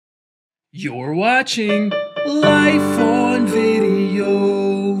You're watching Life on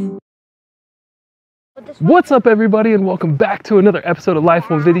Video. What's up, everybody, and welcome back to another episode of Life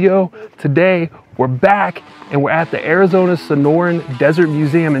on Video. Today we're back and we're at the Arizona Sonora Desert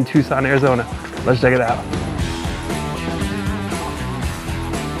Museum in Tucson, Arizona. Let's check it out.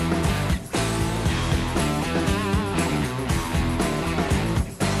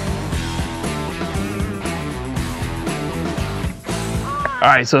 All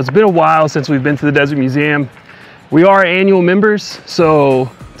right, so it's been a while since we've been to the Desert Museum. We are annual members,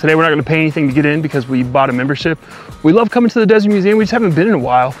 so today we're not gonna pay anything to get in because we bought a membership. We love coming to the Desert Museum, we just haven't been in a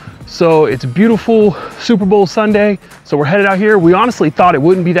while. So it's a beautiful Super Bowl Sunday, so we're headed out here. We honestly thought it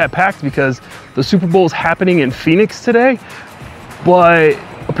wouldn't be that packed because the Super Bowl is happening in Phoenix today, but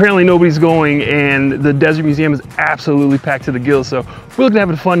apparently nobody's going and the Desert Museum is absolutely packed to the gills. So we're looking to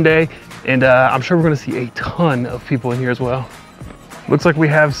have a fun day, and I'm sure we're gonna see a ton of people in here as well. Looks like we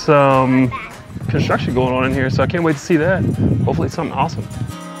have some construction going on in here, so I can't wait to see that. Hopefully it's something awesome.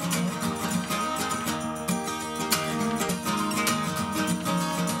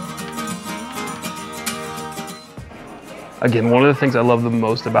 Again, one of the things I love the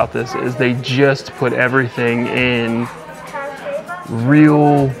most about this is they just put everything in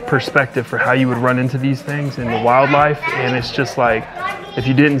real perspective for how you would run into these things in the wildlife, and it's just like, if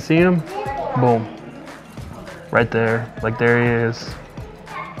you didn't see them, boom. Right there, like there he is.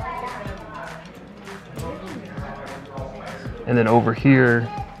 And then over here,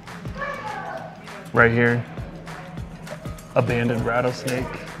 right here, abandoned rattlesnake,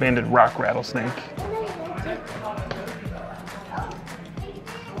 abandoned rock rattlesnake.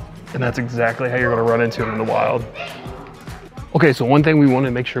 And that's exactly how you're gonna run into them in the wild. Okay, so one thing we want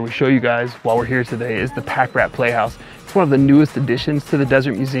to make sure we show you guys while we're here today is the Packrat Playhouse. It's one of the newest additions to the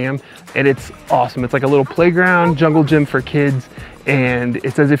Desert Museum, and it's awesome. It's like a little playground, jungle gym for kids, and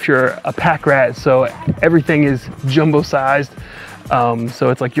it's as if you're a pack rat, so everything is jumbo sized. So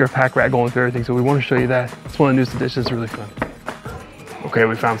it's like you're a pack rat going through everything, so we want to show you that. It's one of the newest additions, it's really fun. Okay,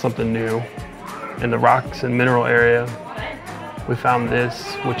 we found something new. In the rocks and mineral area, we found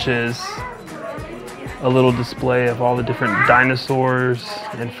this, which is a little display of all the different dinosaurs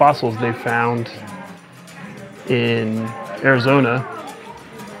and fossils they found in Arizona.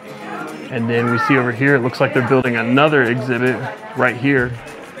 And then we see over here, it looks like they're building another exhibit right here.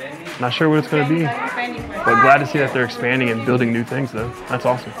 Not sure what it's gonna be, but glad to see that they're expanding and building new things though. That's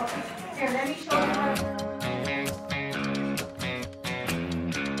awesome.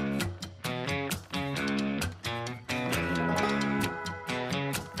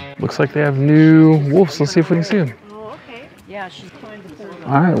 Looks like they have new wolves. Let's see if we can see them. Oh, okay. Yeah, she's trying to put it.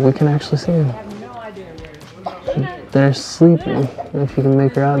 All right, we can actually see them. I have no idea where. They're sleeping. If you can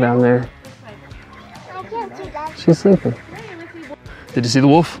make her out down there. I can't see that. She's sleeping. Did you see the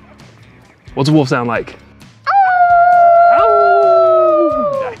wolf? What's a wolf sound like?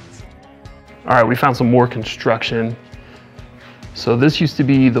 Oh! Nice. All right, we found some more construction. So this used to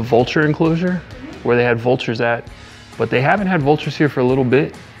be the vulture enclosure where they had vultures at, but they haven't had vultures here for a little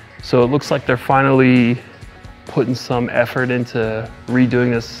bit. So it looks like they're finally putting some effort into redoing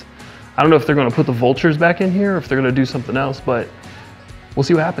this. I don't know if they're gonna put the vultures back in here or if they're gonna do something else, but we'll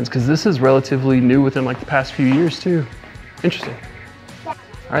see what happens because this is relatively new within like the past few years too. Interesting. All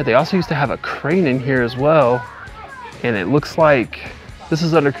right, they also used to have a crane in here as well, and it looks like this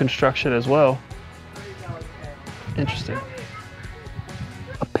is under construction as well. Interesting.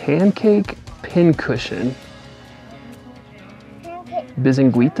 A pancake pincushion.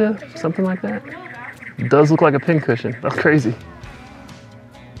 Bizinguita, something like that. It does look like a pincushion. That's crazy.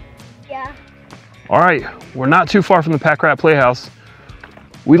 Yeah. All right, we're not too far from the Packrat Playhouse.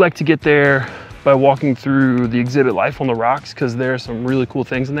 We like to get there by walking through the exhibit Life on the Rocks because there are some really cool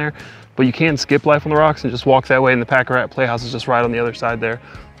things in there. But you can skip Life on the Rocks and just walk that way, and the Packrat Playhouse is just right on the other side there.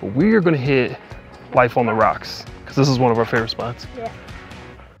 But we are gonna hit Life on the Rocks because this is one of our favorite spots. Yeah.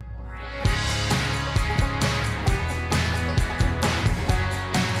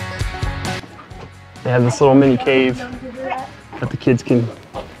 They have this little mini cave that the kids can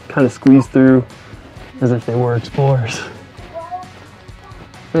kind of squeeze through as if they were explorers.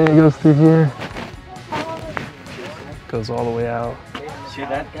 And it goes through here. Goes all the way out. See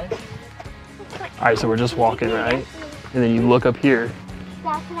that, guys? All right, so we're just walking, right? And then you look up here,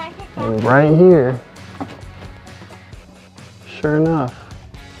 Dad, can I take that? and right here, sure enough,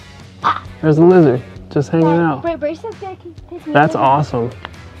 there's a lizard just hanging out. Bracelet's gonna take me. That's awesome.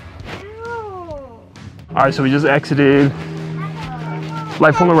 All right, so we just exited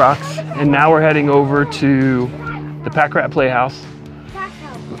Life on the Rocks, and now we're heading over to the Packrat Playhouse.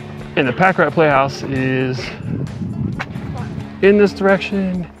 And the Packrat Playhouse is in this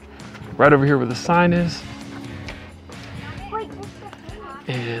direction, right over here where the sign is. Wait,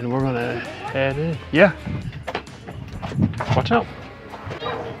 And we're gonna head in. Yeah. Watch out.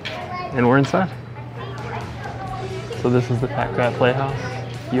 And we're inside. So this is the Packrat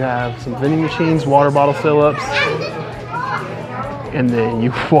Playhouse. You have some vending machines, water bottle fill-ups, and then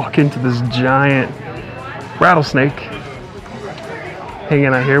you walk into this giant rattlesnake hanging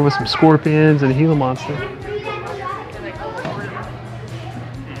out here with some scorpions and a Gila monster.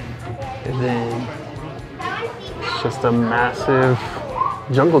 And then it's just a massive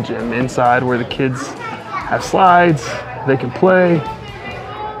jungle gym inside where the kids have slides, they can play,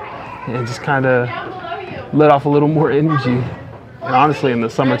 and just kind of let off a little more energy. And honestly, in the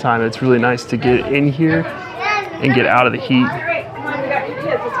summertime, it's really nice to get in here and get out of the heat.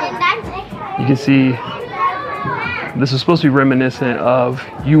 You can see this is supposed to be reminiscent of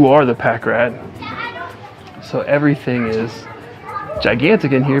You Are the Packrat. So everything is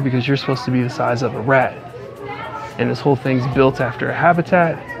gigantic in here because you're supposed to be the size of a rat. And this whole thing's built after a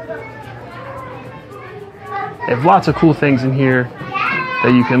habitat. They have lots of cool things in here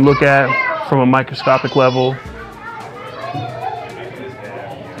that you can look at from a microscopic level.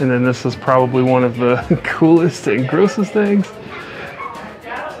 And then this is probably one of the coolest and grossest things.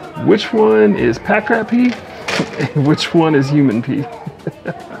 Which one is Packrat pee? And which one is human pee?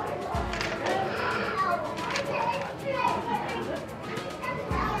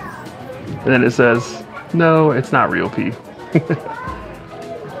 And then it says, no, it's not real pee.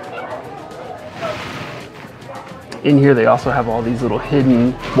 In here, they also have all these little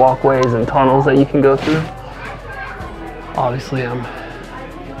hidden walkways and tunnels that you can go through. Obviously, I'm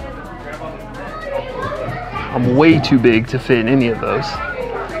way too big to fit in any of those.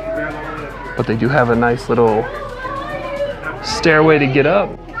 But they do have a nice little stairway to get up.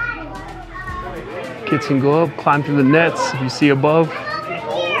 Kids can go up, climb through the nets if you see above.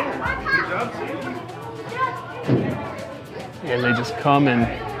 And they just come and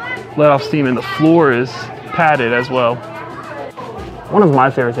let off steam, and the floor is padded as well. One of my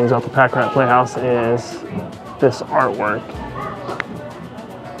favorite things about the Packrat Playhouse is this artwork.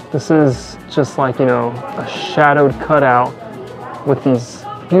 This is just like, you know, a shadowed cutout with these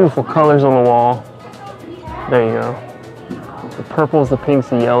beautiful colors on the wall. There you go. The purples, the pinks,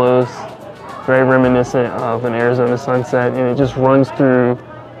 the yellows. Very reminiscent of an Arizona sunset, and it just runs through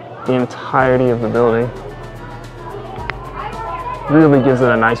the entirety of the building. Really gives it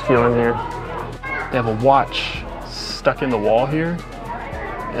a nice feeling here. They have a watch stuck in the wall here.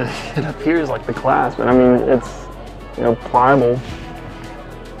 And it appears like the glass, but I mean, it's, you know, pliable.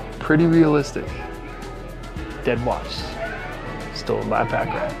 Pretty realistic. Dead watch. Stolen by a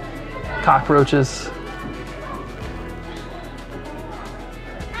Packrat. Cockroaches.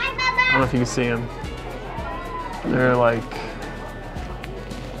 I don't know if you can see them. They're like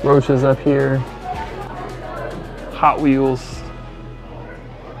roaches up here. Hot Wheels.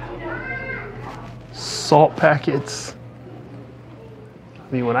 Salt packets.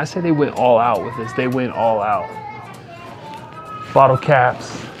 I mean, when I say they went all out with this, they went all out. Bottle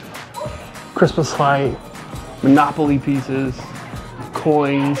caps, Christmas light, Monopoly pieces,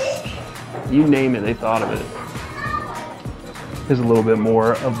 coins, you name it, they thought of it. Here's a little bit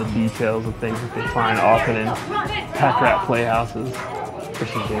more of the details of things that they find often in Packrat Playhouses.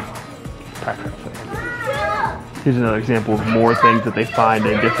 Packrat Playhouses. Here's another example of more things that they find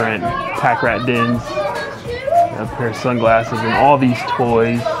in different Packrat dens. A pair of sunglasses and all these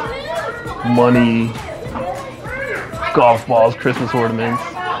toys, money, golf balls, Christmas ornaments,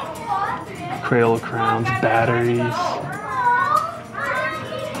 Crayola crowns, batteries,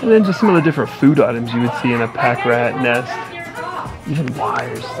 and then just some of the different food items you would see in a Packrat nest. Even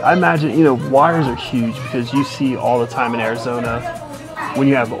wires. I imagine, you know, wires are huge because you see all the time in Arizona when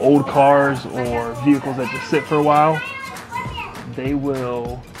you have old cars or vehicles that just sit for a while, they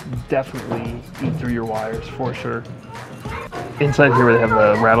will definitely eat through your wires for sure. Inside here, they have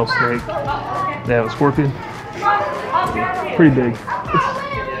a rattlesnake. They have a scorpion. Pretty big.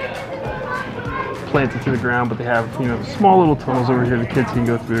 It's planted to the ground, but they have, you know, small little tunnels over here the kids can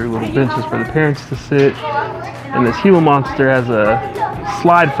go through, little benches for the parents to sit. And this Gila monster has a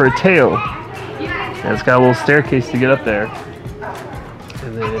slide for a tail. And it's got a little staircase to get up there.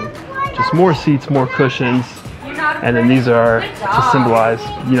 And then just more seats, more cushions. And then these are to symbolize,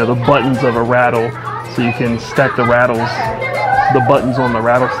 you know, the buttons of a rattle. So you can stack the rattles, the buttons on the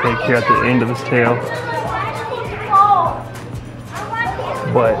rattlesnake here at the end of his tail.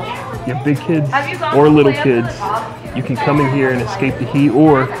 But you have big kids or little kids, you can come in here and escape the heat,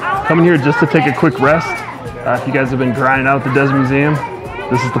 or come in here just to take a quick rest. If you guys have been grinding out at the Desert Museum,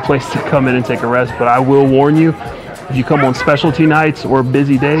 this is the place to come in and take a rest. But I will warn you, If you come on specialty nights or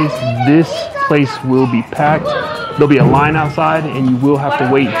busy days, this place will be packed. There'll be a line outside and you will have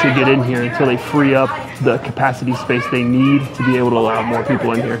to wait to get in here until they free up the capacity space they need to be able to allow more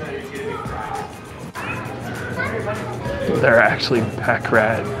people in here. They're actually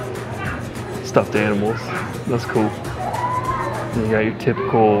Packrat stuffed animals. That's cool. And you got your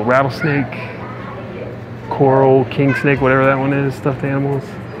typical rattlesnake, coral, king snake, whatever that one is, stuffed animals.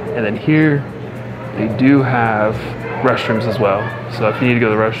 And then here, they do have restrooms as well. So if you need to go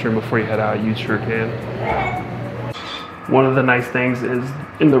to the restroom before you head out, you sure can. One of the nice things is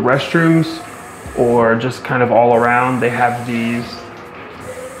in the restrooms or just kind of all around, they have these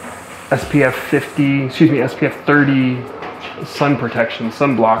SPF 30 sun protection,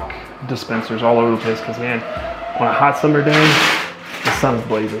 sunblock dispensers all over the place because, man, on a hot summer day, the sun's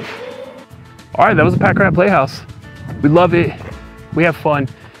blazing. All right, that was the Packrat Playhouse. We love it. We have fun.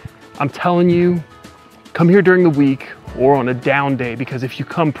 I'm telling you, come here during the week or on a down day, because if you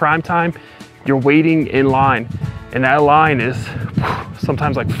come prime time, you're waiting in line, and that line is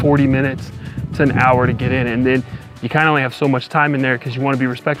sometimes like 40 minutes to an hour to get in, and then you kind of only have so much time in there because you want to be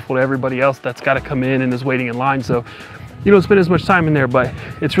respectful to everybody else that's got to come in and is waiting in line. So you don't spend as much time in there, but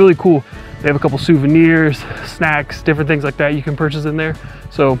it's really cool. They have a couple souvenirs, snacks, different things like that you can purchase in there.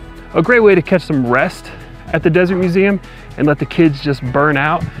 So a great way to catch some rest at the Desert Museum and let the kids just burn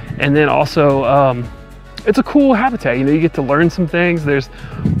out. And then also, it's a cool habitat. You know, you get to learn some things. There's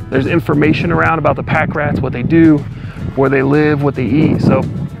information around about the pack rats, what they do, where they live, what they eat. So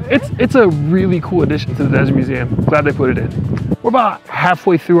it's a really cool addition to the Desert Museum. Glad they put it in. We're about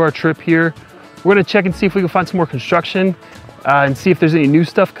halfway through our trip here. We're gonna check and see if we can find some more construction and see if there's any new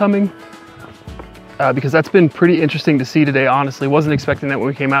stuff coming. Because that's been pretty interesting to see today, honestly. Wasn't expecting that when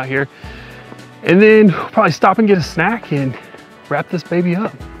we came out here. And then we'll probably stop and get a snack and wrap this baby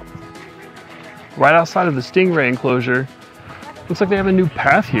up. Right outside of the stingray enclosure, looks like they have a new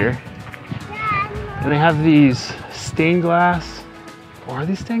path here. And they have these stained glass, or are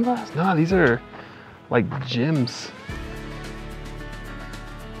these stained glass? No, these are like gems.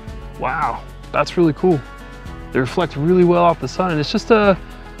 Wow, that's really cool. They reflect really well off the sun, and it's just a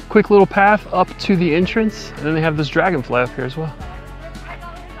quick little path up to the entrance, and then they have this dragonfly up here as well.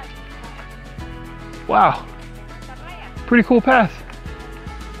 Wow, pretty cool path.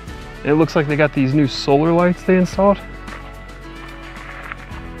 And it looks like they got these new solar lights they installed.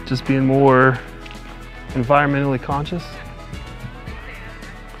 Just being more environmentally conscious.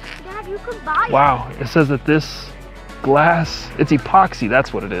 Dad, you could buy it. Wow, it says that this glass, it's epoxy,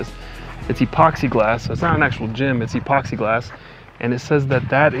 that's what it is. It's epoxy glass, so it's not an actual gem, it's epoxy glass. And it says that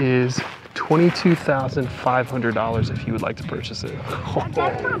that is $22,500 if you would like to purchase it.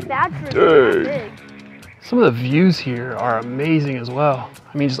 That's not bad for Dang. big. Some of the views here are amazing as well.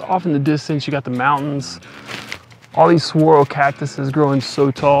 I mean, just off in the distance, you got the mountains, all these swirl cactuses growing so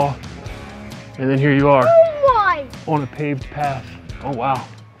tall. And then here you are on a paved path. Oh, wow.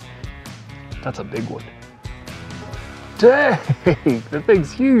 That's a big one. Dang, that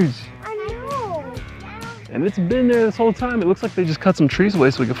thing's huge. I know. And it's been there this whole time. It looks like they just cut some trees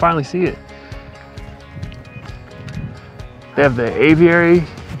away so we can finally see it. They have the aviary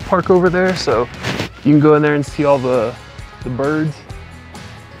park over there, so you can go in there and see all the birds.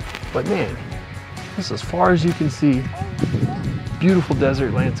 But man, this is as far as you can see. Beautiful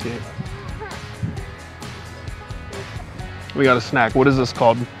desert landscape. We got a snack. What is this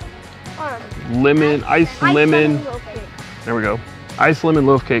called? Lemon, ice lemon. There we go. Ice lemon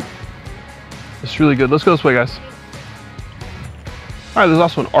loaf cake. It's really good. Let's go this way, guys. All right, there's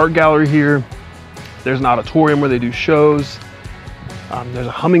also an art gallery here. There's an auditorium where they do shows. There's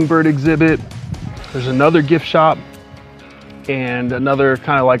a hummingbird exhibit. There's another gift shop and another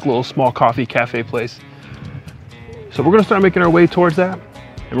kind of like little small coffee cafe place. So we're gonna start making our way towards that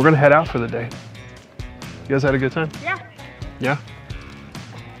and we're gonna head out for the day. You guys had a good time? Yeah. Yeah?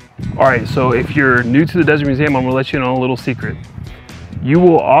 All right, so if you're new to the Desert Museum, I'm gonna let you know a little secret. You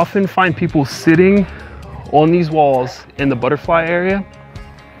will often find people sitting on these walls in the butterfly area,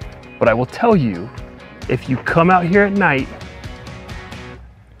 but I will tell you, if you come out here at night,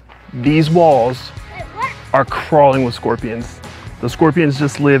 these walls are crawling with scorpions. The scorpions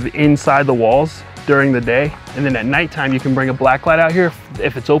just live inside the walls during the day, and then at nighttime you can bring a black light out here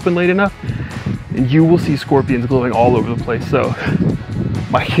if it's open late enough, and you will see scorpions glowing all over the place. So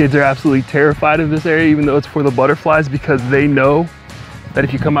my kids are absolutely terrified of this area, even though it's for the butterflies, because they know that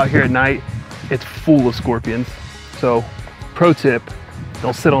if you come out here at night, it's full of scorpions. So pro tip,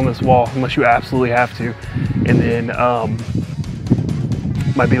 don't sit on this wall unless you absolutely have to, and then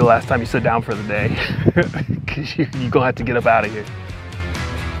might be the last time you sit down for the day because you're gonna have to get up out of here.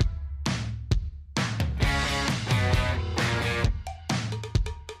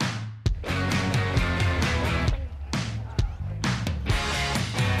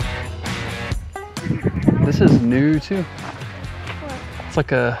 this is new too. It's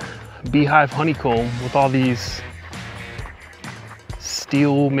like a beehive honeycomb with all these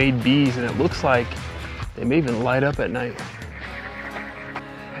steel-made bees, and it looks like they may even light up at night.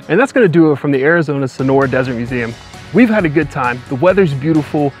 And that's gonna do it from the Arizona Sonora Desert Museum. We've had a good time. The weather's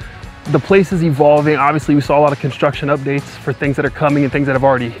beautiful. The place is evolving. Obviously, we saw a lot of construction updates for things that are coming and things that have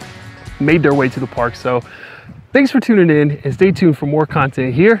already made their way to the park. So thanks for tuning in, and stay tuned for more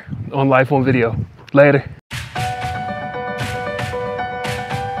content here on Life on Video. Later.